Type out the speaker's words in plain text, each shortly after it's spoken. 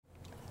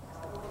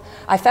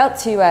I felt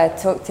to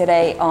talk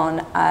today on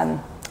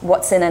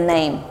what's in a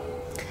name.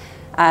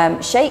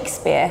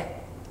 Shakespeare,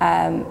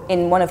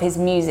 in one of his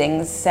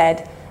musings,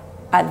 said,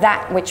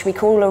 that which we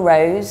call a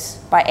rose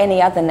by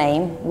any other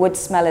name would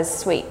smell as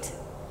sweet.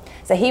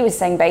 So he was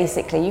saying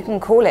basically you can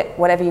call it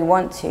whatever you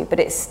want to, but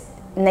its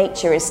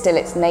nature is still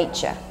its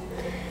nature.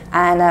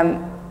 And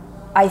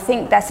I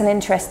think that's an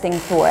interesting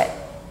thought,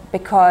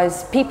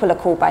 because people are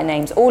called by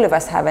names. All of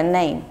us have a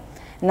name.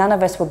 None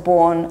of us were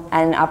born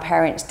and our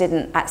parents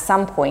didn't at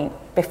some point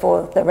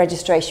before the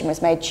registration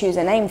was made choose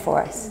a name for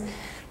us.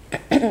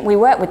 We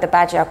work with the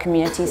Bajau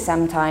community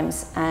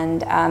sometimes,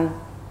 and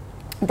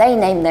they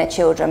name their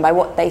children by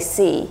what they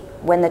see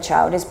when the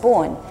child is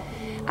born.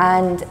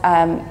 And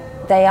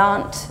they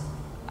aren't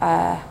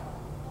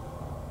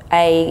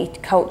a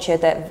culture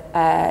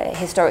that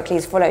historically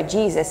has followed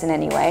Jesus in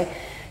any way.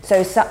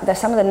 So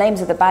some of the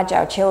names of the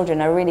Bajau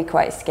children are really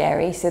quite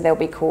scary. So they'll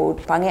be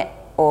called Pangit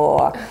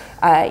or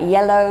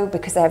Yellow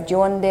because they have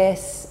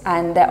jaundice,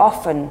 and they're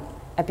often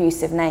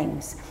abusive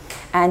names.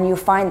 And you'll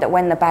find that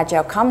when the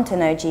Bajau come to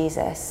know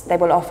Jesus, they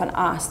will often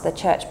ask the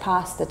church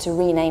pastor to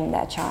rename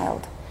their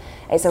child.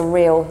 It's a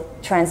real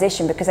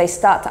transition because they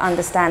start to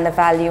understand the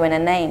value in a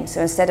name.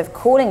 So instead of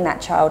calling that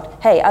child,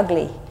 hey,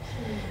 ugly,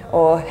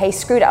 or hey,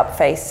 screwed up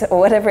face, or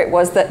whatever it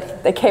was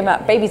that they came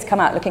out, babies come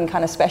out looking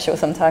kind of special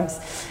sometimes.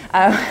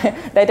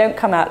 They don't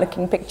come out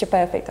looking picture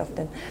perfect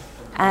often.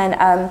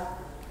 And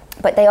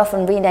but they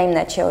often rename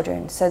their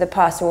children. So the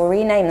pastor will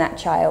rename that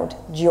child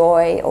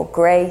Joy or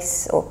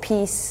Grace or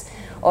Peace,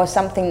 or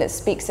something that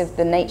speaks of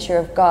the nature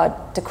of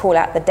God, to call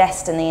out the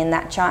destiny in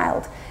that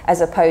child,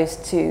 as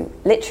opposed to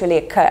literally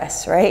a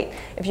curse, right?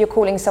 If you're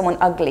calling someone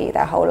ugly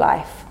their whole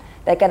life,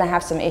 they're going to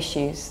have some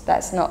issues.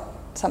 That's not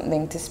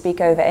something to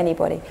speak over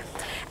anybody.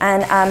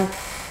 And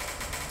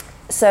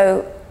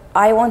so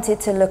I wanted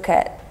to look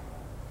at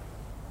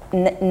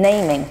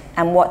naming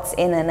and what's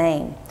in a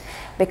name,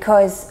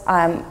 because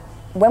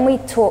when we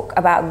talk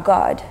about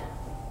God,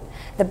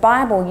 the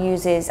Bible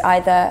uses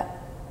either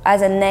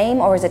as a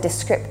name or as a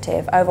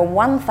descriptive over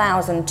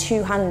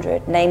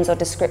 1,200 names or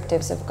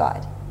descriptives of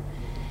God.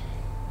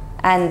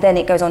 And then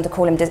it goes on to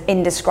call him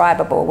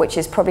indescribable, which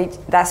is probably,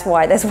 that's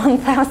why there's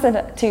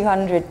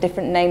 1,200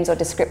 different names or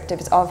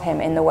descriptives of him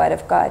in the Word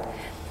of God.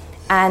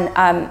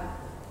 And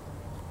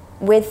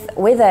with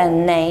a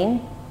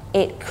name,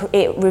 it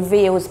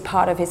reveals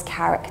part of his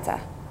character.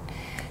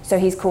 So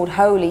he's called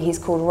holy, he's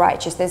called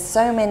righteous. There's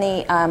so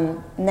many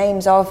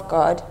names of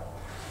God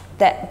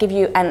that give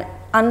you an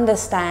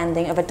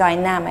understanding of a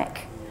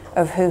dynamic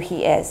of who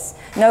he is.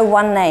 No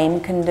one name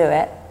can do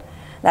it.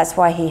 That's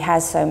why he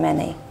has so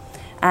many.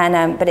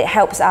 And but it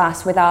helps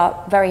us with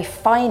our very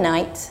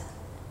finite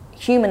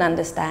human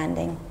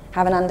understanding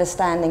have an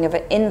understanding of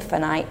an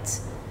infinite,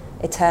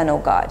 eternal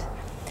God.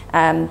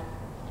 And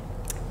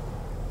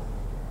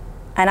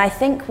I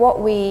think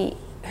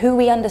who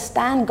we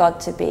understand God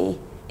to be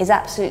is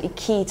absolutely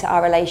key to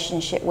our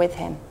relationship with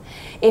him.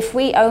 If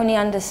we only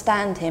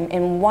understand him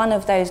in one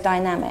of those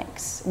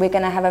dynamics, we're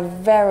going to have a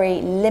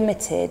very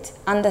limited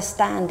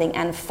understanding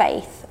and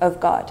faith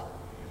of God.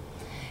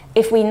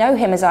 If we know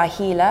him as our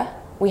healer,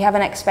 we have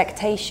an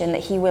expectation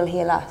that he will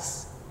heal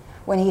us.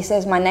 When he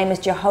says, my name is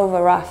Jehovah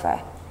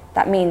Rapha,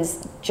 that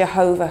means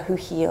Jehovah who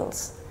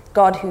heals,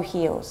 God who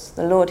heals,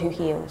 the Lord who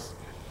heals.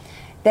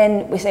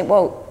 Then we say,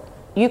 well,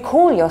 you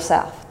call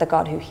yourself the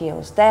God who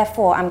heals.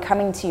 Therefore, I'm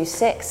coming to you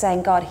sick,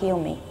 saying, God, heal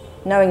me,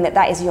 knowing that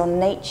that is your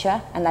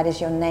nature and that is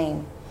your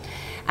name.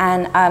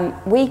 And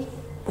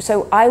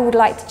so I would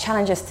like to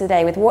challenge us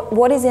today with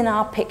what is in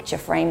our picture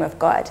frame of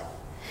God.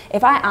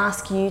 If I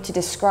ask you to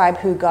describe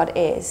who God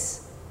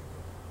is,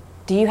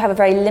 do you have a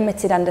very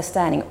limited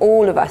understanding?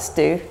 All of us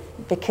do,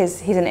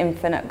 because he's an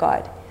infinite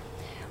God.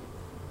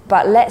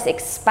 But let's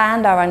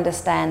expand our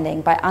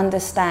understanding by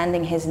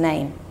understanding his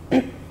name.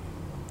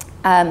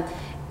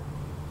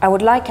 I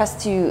would like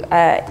us to,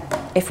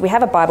 if we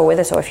have a Bible with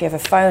us or if you have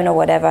a phone or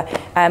whatever,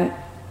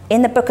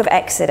 in the book of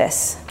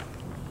Exodus,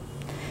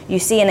 you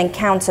see an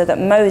encounter that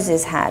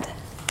Moses had.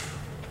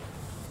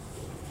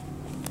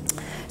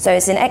 So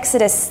it's in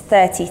Exodus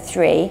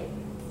 33,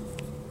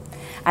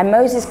 and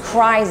Moses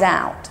cries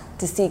out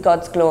to see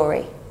God's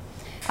glory.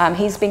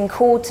 He's been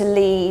called to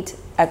lead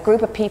a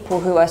group of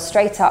people who are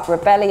straight up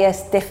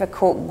rebellious,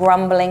 difficult,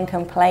 grumbling,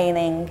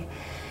 complaining.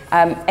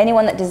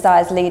 Anyone that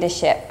desires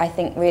leadership, I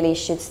think, really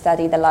should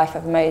study the life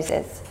of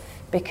Moses,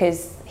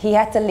 because he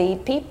had to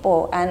lead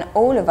people, and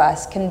all of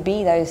us can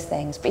be those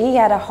things. But he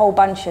had a whole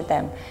bunch of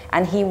them,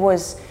 and he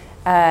was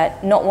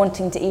not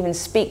wanting to even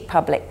speak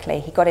publicly.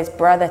 He got his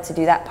brother to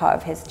do that part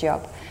of his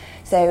job.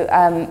 So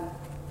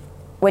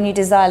when you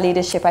desire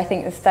leadership, I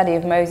think the study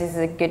of Moses is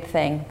a good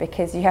thing,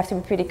 because you have to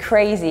be pretty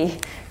crazy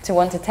to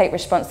want to take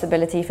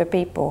responsibility for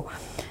people.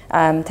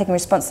 Taking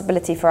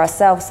responsibility for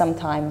ourselves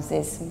sometimes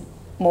is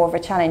more of a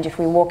challenge if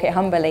we walk it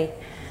humbly.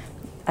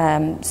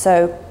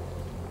 So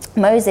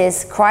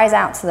Moses cries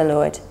out to the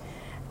Lord,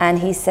 and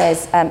he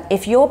says,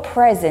 if your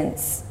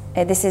presence,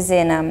 this is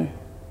in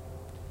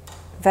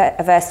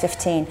verse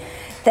 15,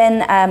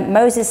 Then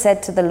Moses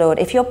said to the Lord,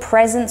 if your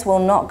presence will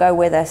not go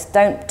with us,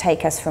 don't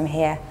take us from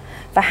here.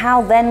 For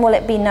how then will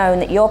it be known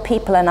that your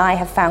people and I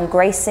have found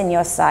grace in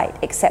your sight,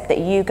 except that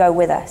you go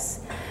with us?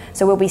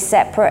 So we'll be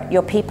separate,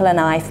 your people and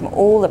I, from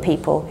all the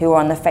people who are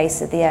on the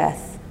face of the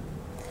earth.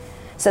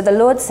 So the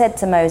Lord said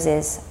to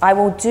Moses, I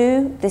will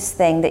do this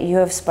thing that you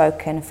have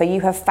spoken, for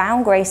you have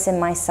found grace in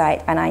my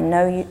sight, and I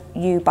know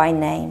you by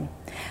name.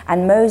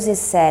 And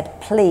Moses said,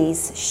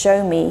 please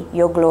show me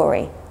your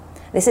glory.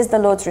 This is the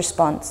Lord's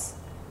response.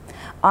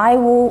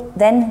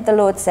 Then the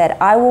Lord said,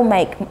 I will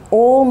make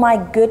all my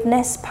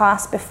goodness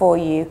pass before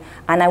you,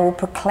 and I will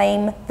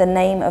proclaim the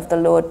name of the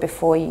Lord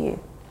before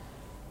you.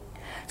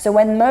 So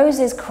when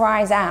Moses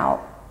cries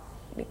out,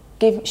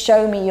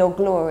 show me your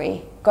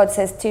glory, God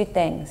says two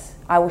things.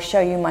 I will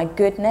show you my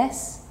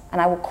goodness, and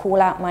I will call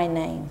out my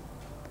name.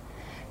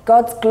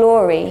 God's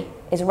glory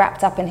is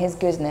wrapped up in his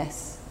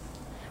goodness.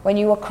 When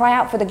you will cry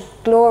out for the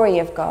glory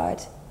of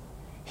God,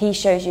 he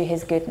shows you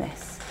his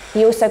goodness.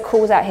 He also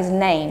calls out his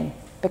name,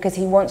 because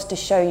he wants to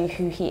show you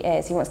who he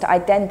is. He wants to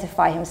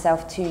identify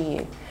himself to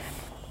you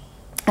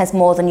as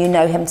more than you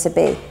know him to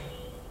be.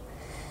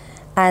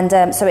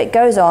 And so it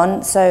goes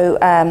on. So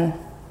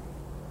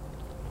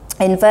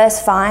in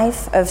verse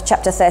 5 of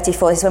chapter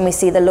 34, this is when we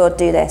see the Lord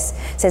do this.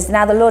 It says,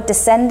 now the Lord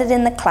descended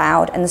in the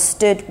cloud and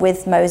stood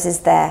with Moses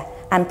there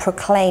and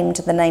proclaimed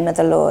the name of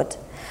the Lord.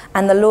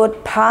 And the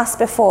Lord passed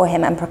before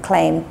him and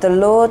proclaimed, the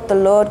Lord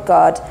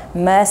God,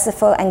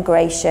 merciful and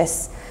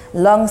gracious,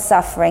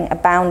 long-suffering,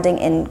 abounding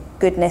in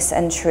goodness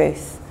and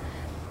truth.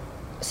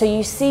 So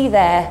you see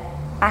there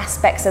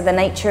aspects of the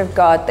nature of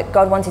God that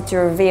God wanted to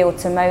reveal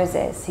to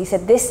Moses. He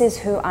said, this is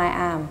who I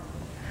am.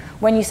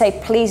 When you say,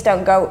 please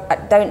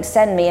don't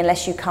send me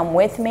unless you come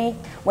with me.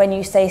 When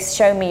you say,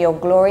 show me your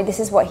glory,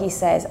 this is what he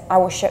says. I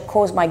will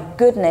cause my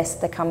goodness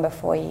to come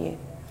before you.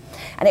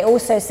 And it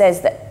also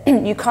says that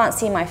you can't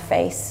see my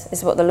face,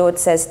 is what the Lord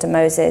says to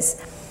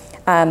Moses.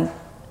 And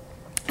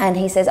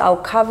he says, I'll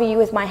cover you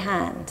with my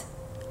hand.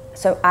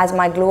 So as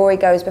my glory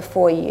goes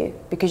before you,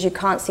 because you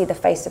can't see the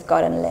face of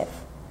God and live.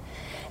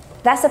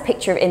 That's a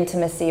picture of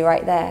intimacy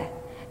right there.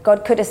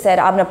 God could have said,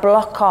 I'm going to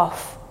block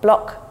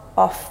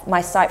off my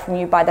sight from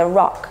you by the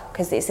rock,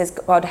 because it says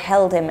God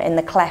held him in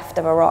the cleft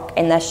of a rock,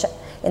 in the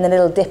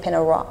little dip in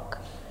a rock.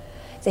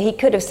 So he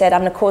could have said,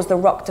 I'm going to cause the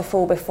rock to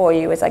fall before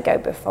you as I go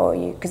before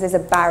you, because there's a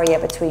barrier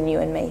between you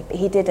and me. But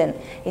he didn't.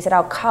 He said,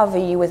 I'll cover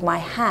you with my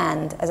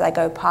hand as I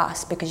go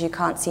past, because you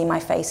can't see my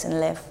face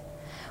and live.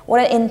 What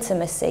an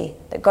intimacy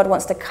that God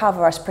wants to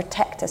cover us,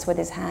 protect us with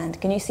his hand.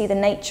 Can you see the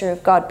nature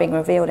of God being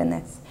revealed in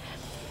this?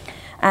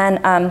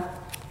 And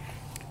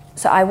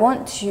so I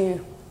want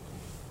to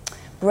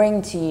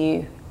bring to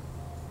you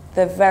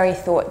the very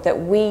thought that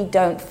we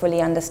don't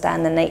fully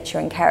understand the nature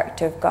and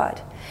character of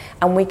God.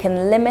 And we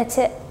can limit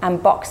it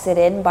and box it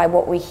in by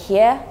what we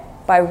hear,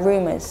 by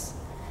rumors.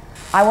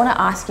 I want to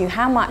ask you,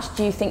 how much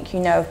do you think you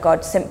know of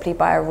God simply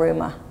by a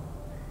rumor?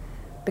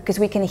 Because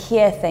we can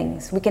hear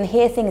things. We can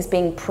hear things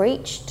being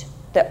preached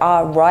that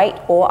are right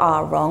or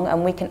are wrong,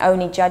 and we can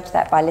only judge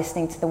that by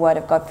listening to the Word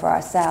of God for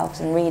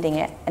ourselves and reading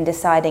it and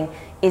deciding,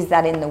 is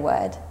that in the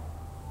Word?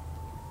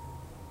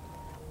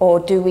 Or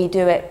do we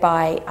do it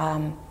by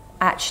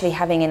actually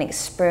having an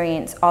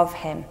experience of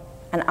him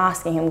and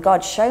asking him,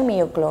 God, show me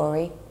your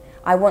glory.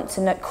 I want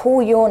to know,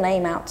 call your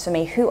name out to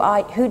me.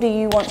 Who do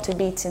you want to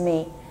be to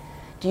me?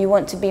 Do you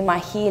want to be my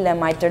healer,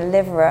 my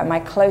deliverer, my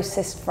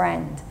closest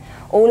friend?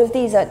 All of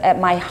these are at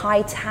my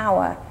high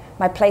tower,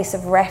 my place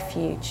of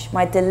refuge,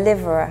 my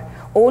deliverer.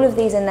 All of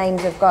these are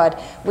names of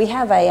God. We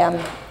have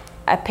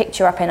a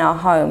picture up in our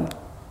home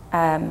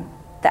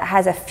that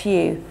has a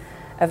few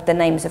of the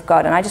names of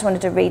God, and I just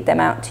wanted to read them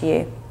out to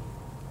you.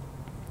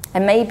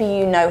 And maybe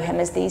you know him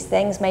as these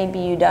things, maybe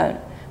you don't,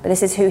 but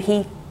this is who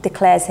he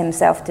declares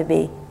himself to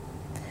be.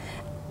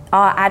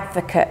 Our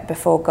advocate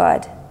before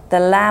God, the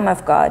Lamb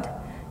of God,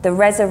 the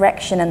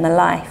resurrection and the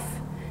life,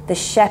 the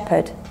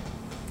shepherd,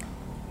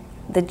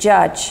 the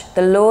judge,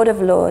 the Lord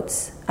of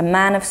lords, a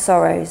man of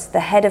sorrows, the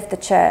head of the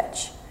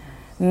church,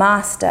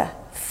 master,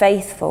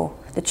 faithful,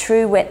 the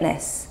true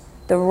witness,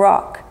 the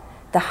rock,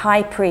 the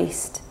high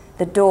priest,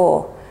 the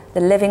door,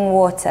 the living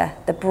water,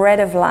 the bread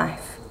of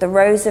life, the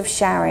rose of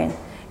Sharon,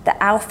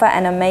 the Alpha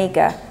and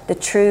Omega, the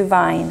true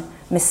vine,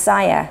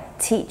 Messiah,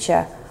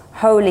 teacher,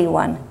 Holy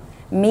One,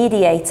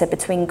 mediator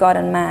between God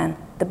and man,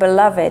 the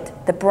beloved,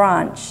 the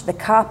branch, the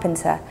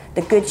carpenter,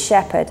 the good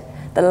shepherd,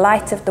 the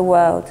light of the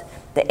world,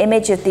 the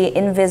image of the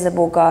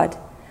invisible God,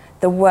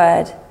 the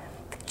Word,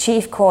 the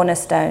chief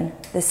cornerstone,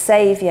 the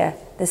Saviour,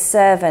 the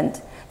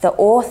servant, the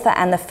author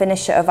and the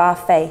finisher of our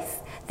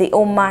faith, the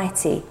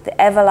Almighty,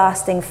 the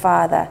everlasting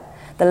Father,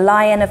 the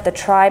Lion of the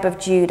tribe of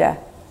Judah.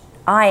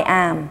 I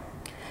am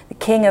the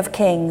King of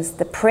kings,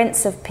 the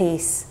Prince of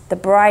peace, the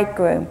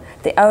bridegroom,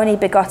 the only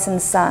begotten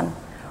Son,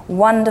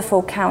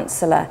 wonderful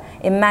Counselor,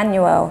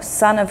 Emmanuel,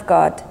 Son of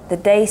God, the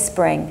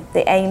Dayspring,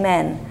 the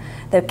Amen,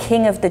 the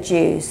King of the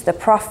Jews, the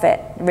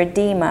Prophet,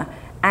 Redeemer,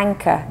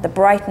 Anchor, the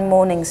bright and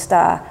morning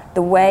star,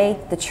 the way,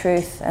 the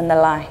truth, and the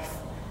life.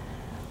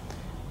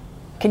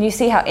 Can you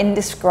see how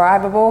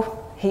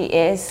indescribable he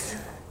is,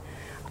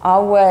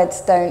 our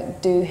words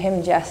don't do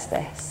him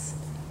justice.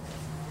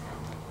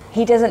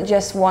 He doesn't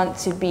just want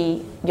to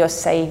be your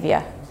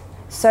savior.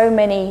 So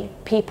many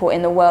people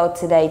in the world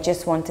today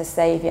just want a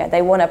savior.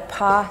 They want to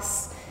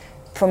pass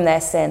from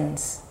their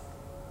sins.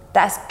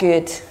 That's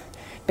good,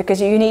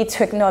 because you need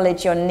to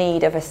acknowledge your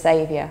need of a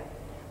savior.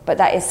 But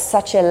that is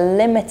such a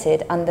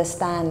limited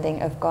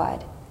understanding of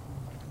God.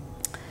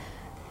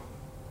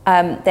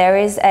 There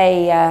is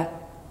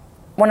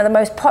one of the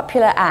most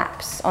popular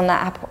apps on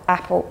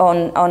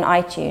on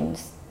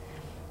iTunes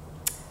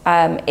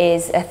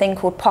is a thing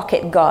called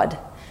Pocket God.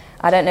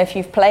 I don't know if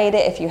you've played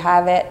it, if you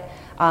have it,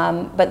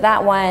 but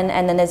that one,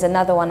 and then there's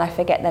another one I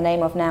forget the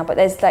name of now, but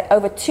there's like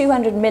over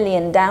 200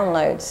 million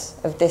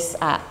downloads of this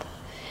app.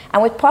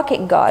 And with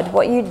Pocket God,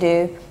 what you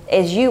do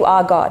is you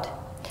are God.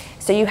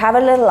 So you have a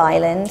little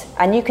island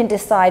and you can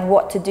decide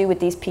what to do with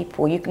these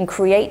people. You can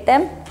create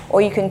them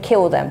or you can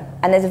kill them.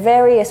 And there's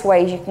various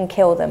ways you can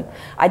kill them.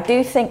 I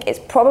do think it's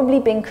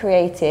probably been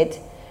created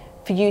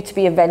for you to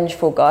be a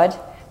vengeful God,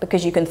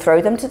 because you can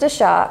throw them to the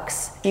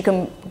sharks, you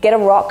can get a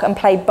rock and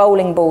play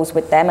bowling balls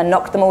with them and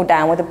knock them all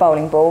down with a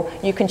bowling ball,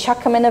 you can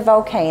chuck them in a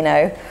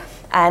volcano,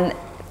 and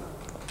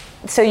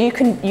so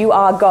you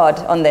are God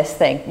on this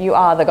thing. You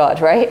are the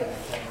God, right?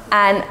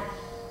 And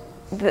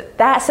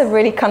that's a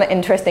really kind of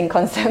interesting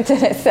concept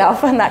in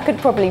itself, and that could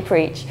probably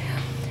preach.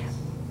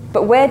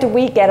 But where do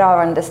we get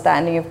our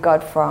understanding of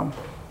God from?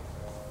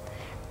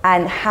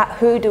 And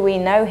who do we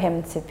know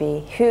him to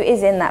be? Who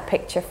is in that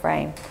picture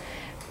frame?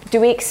 Do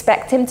we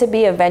expect him to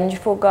be a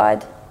vengeful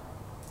God?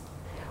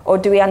 Or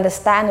do we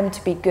understand him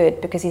to be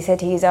good because he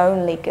said he's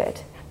only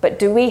good? But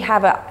do we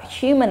have a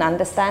human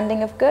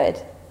understanding of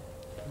good?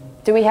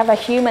 Do we have a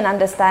human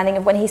understanding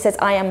of when he says,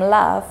 I am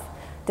love?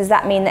 Does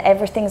that mean that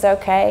everything's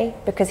okay?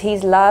 Because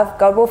he's love,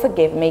 God will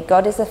forgive me,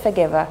 God is a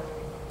forgiver.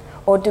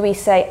 Or do we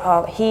say,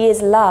 oh, he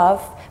is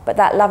love, but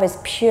that love is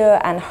pure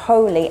and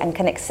holy and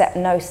can accept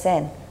no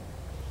sin?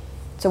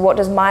 So what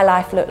does my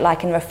life look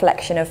like in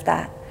reflection of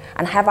that?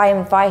 And have I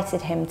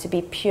invited him to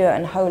be pure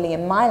and holy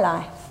in my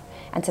life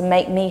and to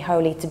make me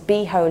holy, to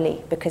be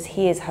holy because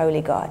he is holy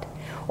God?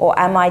 Or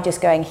am I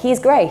just going, he's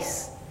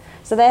grace,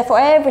 so therefore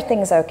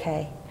everything's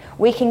okay?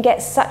 We can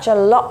get such a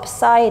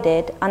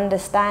lopsided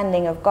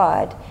understanding of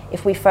God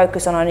if we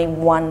focus on only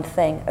one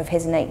thing of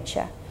his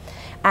nature.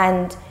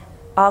 And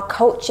our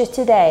culture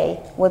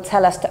today will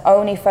tell us to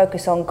only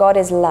focus on God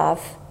is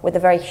love with a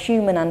very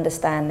human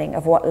understanding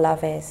of what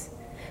love is.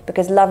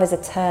 Because love is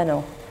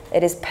eternal.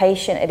 It is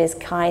patient, it is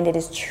kind, it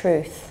is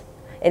truth,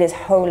 it is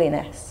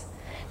holiness.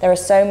 There are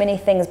so many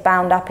things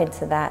bound up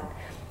into that.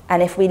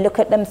 And if we look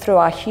at them through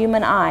our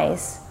human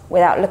eyes,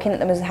 without looking at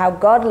them as how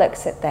God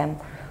looks at them,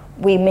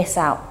 we miss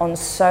out on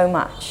so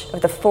much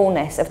of the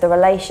fullness of the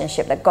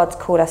relationship that God's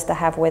called us to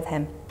have with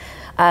him.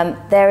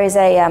 There is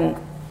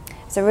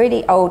it's a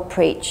really old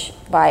preach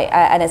by,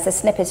 and it's a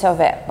snippet of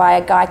it, by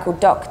a guy called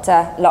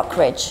Dr.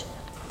 Lockridge.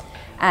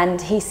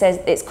 And he says,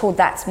 it's called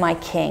That's My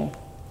King.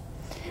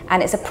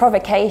 And it's a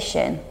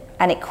provocation,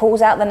 and it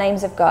calls out the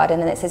names of God,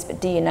 and then it says,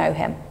 but do you know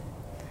him?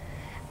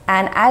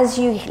 And as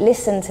you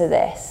listen to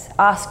this,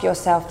 ask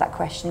yourself that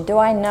question, do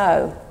I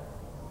know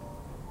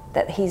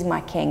that he's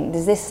my king?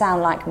 Does this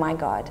sound like my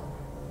God?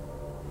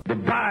 The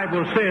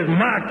Bible says,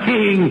 my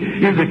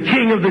king is the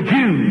king of the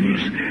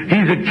Jews.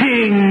 He's the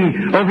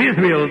king of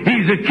Israel.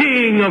 He's the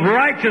king of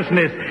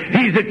righteousness.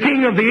 He's the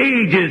king of the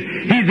ages.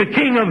 He's the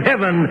king of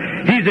heaven.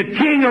 He's the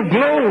king of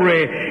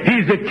glory.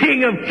 He's the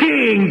king of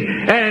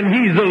kings. And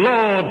he's the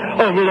Lord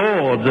of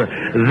lords.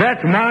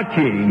 That's my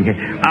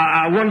king.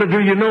 I wonder, do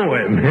you know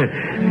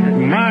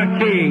him? My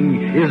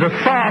king is a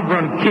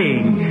sovereign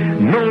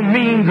king. No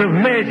means of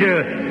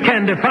measure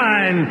can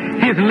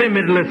define his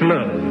limitless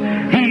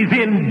love. He's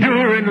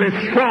enduringly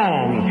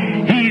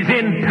strong. He's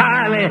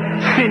entirely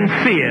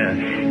sincere.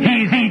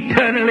 He's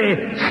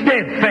eternally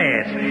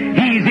steadfast.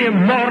 He's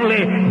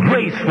immortally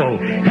graceful.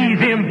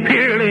 He's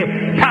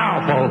imperially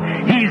powerful.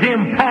 He's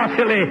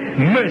impartially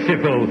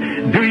merciful.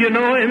 Do you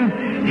know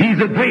him? He's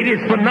the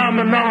greatest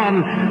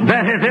phenomenon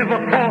that has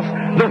ever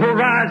crossed the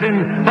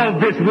horizon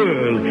of this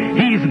world.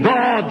 He's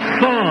God's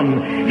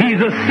Son.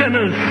 He's a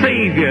sinner's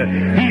Savior.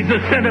 He's the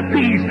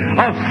centerpiece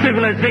of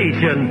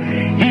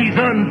civilization. He's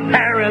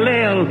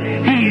unparalleled.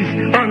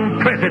 He's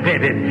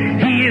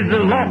unprecedented. He is the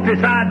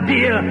loftiest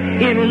idea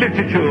in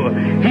literature.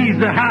 He's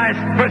the highest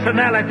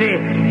personality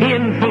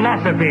in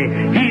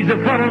philosophy. He's the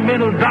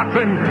fundamental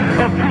doctrine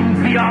of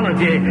true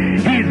theology.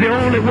 He's the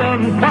only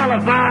one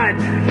qualified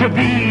to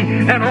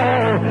be an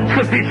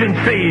all-sufficient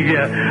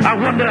Savior. I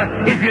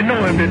wonder if you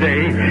know him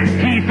today.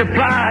 He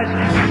supplies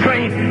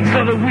strength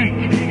for the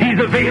weak. He He's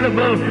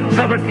available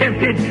for the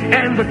tempted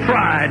and the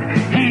tried.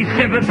 He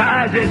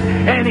sympathizes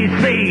and he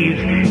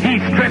saves. He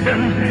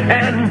strengthens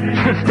and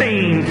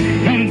sustains.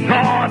 He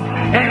guards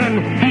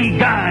and he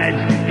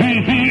guides.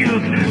 He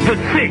heals the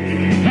sick.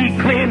 He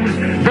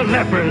cleanses the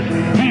lepers.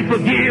 He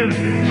forgives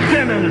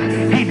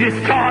sinners. He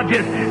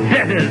discharges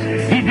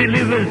debtors. He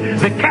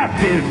delivers the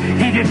captive.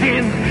 He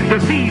defends the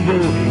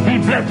feeble. He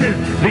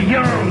blesses the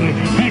young.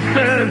 He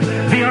serves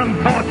the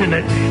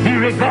unfortunate. He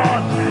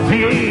regards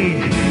the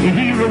aged.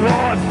 He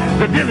rewards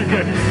the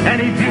diligent.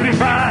 And he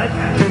purifies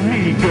the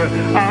meek.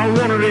 I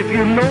wonder if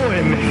you know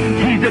him.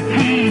 He's the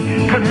key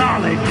to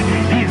knowledge.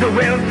 He's the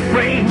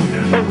wellspring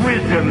of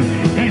wisdom.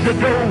 He's the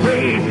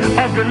doorway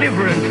of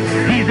deliverance.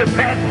 He's the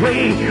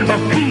pathway of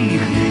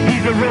peace.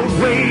 He's the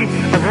roadway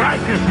of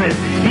righteousness.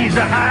 He's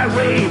the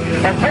highway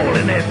of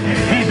holiness.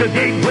 He's the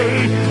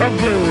gateway of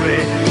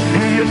glory.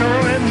 Do you know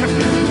him?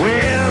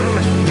 Well,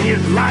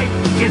 his life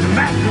is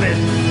matchless.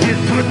 His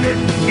goodness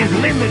is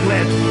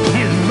limitless.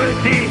 His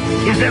mercy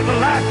is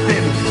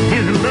everlasting.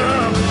 His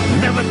love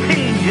never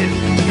changes.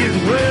 His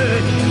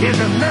word is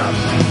enough.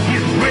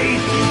 His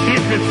grace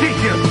is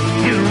sufficient.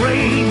 His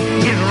reign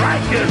is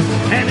righteous.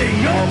 And his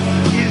yoke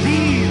is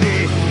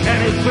easy. And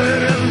his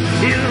burden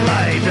is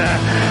light.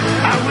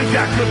 I wish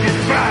I could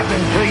describe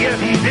him to you.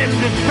 He's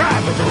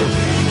indescribable.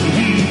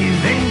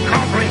 He's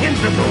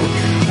incomprehensible.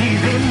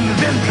 He's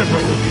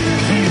invincible.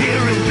 He's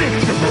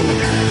irresistible.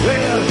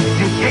 Well,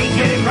 you can't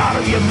get him out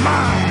of your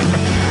mind.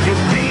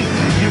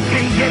 You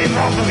can't get him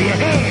off of your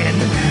hand.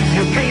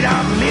 You can't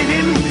outlive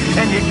him,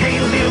 and you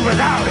can't live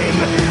without him.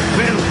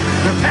 Well,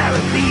 the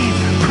Pharisees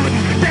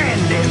couldn't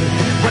stand him,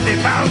 but they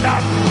found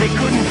out they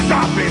couldn't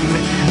stop him.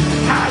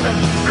 Pilate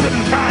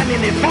couldn't find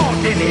any fault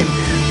in him.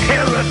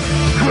 Herod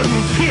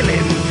couldn't kill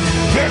him.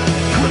 Death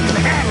couldn't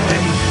handle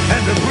him,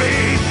 and the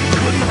grave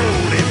couldn't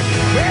hold him.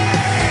 Yeah!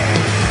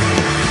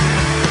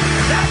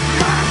 That's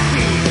my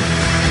king.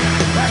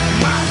 That's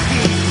my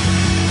king.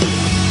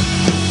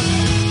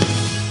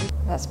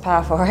 That's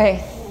powerful,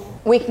 right?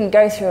 We can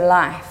go through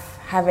life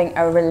having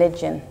a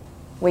religion.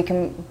 We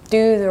can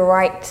do the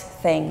right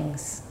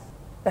things.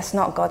 That's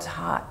not God's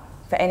heart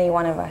for any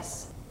one of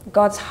us.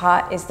 God's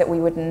heart is that we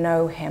would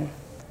know him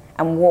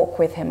and walk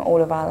with him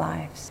all of our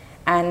lives.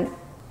 And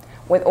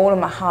with all of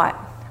my heart,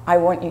 I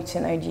want you to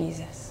know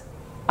Jesus.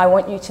 I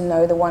want you to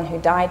know the one who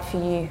died for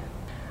you.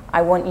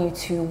 I want you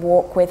to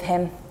walk with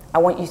him. I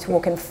want you to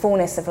walk in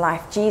fullness of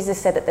life. Jesus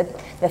said that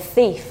the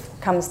thief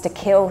comes to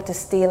kill, to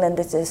steal, and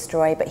to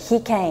destroy, but he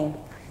came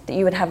that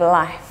you would have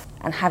life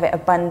and have it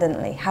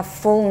abundantly, have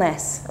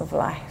fullness of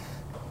life.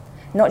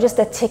 Not just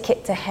a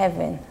ticket to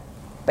heaven,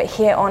 but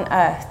here on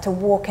earth to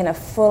walk in a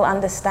full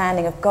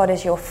understanding of God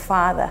as your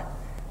Father,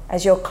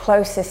 as your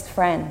closest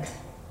friend,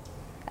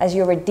 as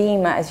your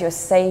Redeemer, as your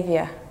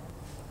Savior.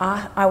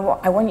 I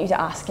want you to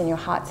ask in your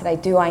heart today,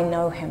 do I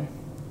know him?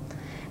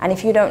 And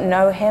if you don't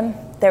know him,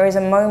 there is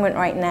a moment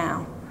right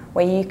now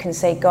where you can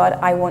say, God,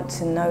 I want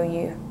to know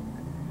you.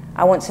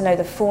 I want to know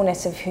the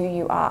fullness of who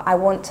you are. I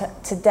want to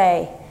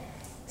today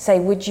say,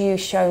 would you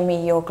show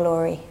me your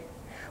glory?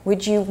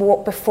 Would you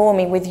walk before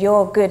me with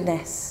your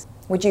goodness?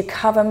 Would you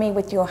cover me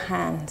with your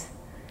hand?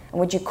 And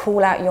would you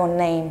call out your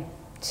name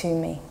to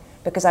me?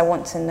 Because I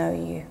want to know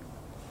you.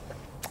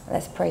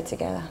 Let's pray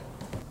together.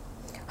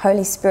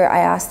 Holy Spirit, I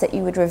ask that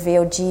you would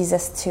reveal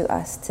Jesus to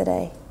us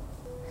today.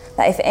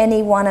 That if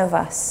any one of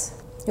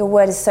us, your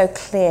word is so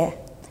clear,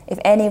 if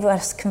any of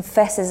us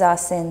confesses our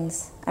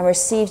sins and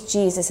receives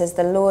Jesus as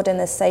the Lord and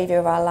the Savior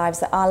of our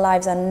lives, that our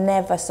lives are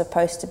never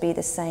supposed to be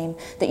the same,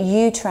 that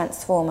you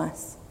transform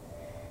us.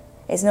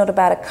 It's not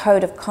about a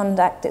code of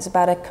conduct, it's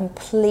about a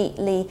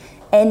completely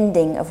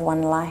ending of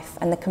one life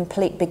and the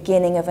complete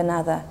beginning of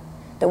another,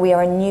 that we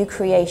are a new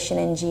creation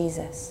in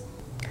Jesus.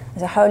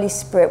 As a Holy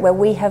Spirit, where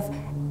we have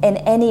in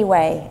any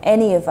way,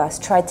 any of us,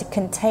 tried to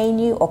contain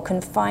you or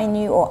confine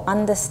you or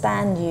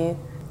understand you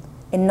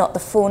in not the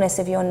fullness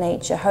of your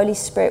nature, Holy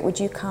Spirit, would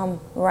you come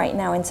right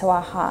now into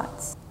our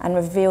hearts and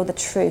reveal the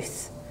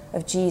truth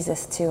of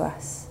Jesus to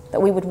us,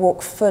 that we would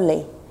walk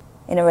fully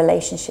in a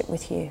relationship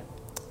with you.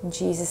 In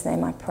Jesus'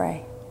 name I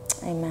pray.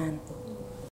 Amen.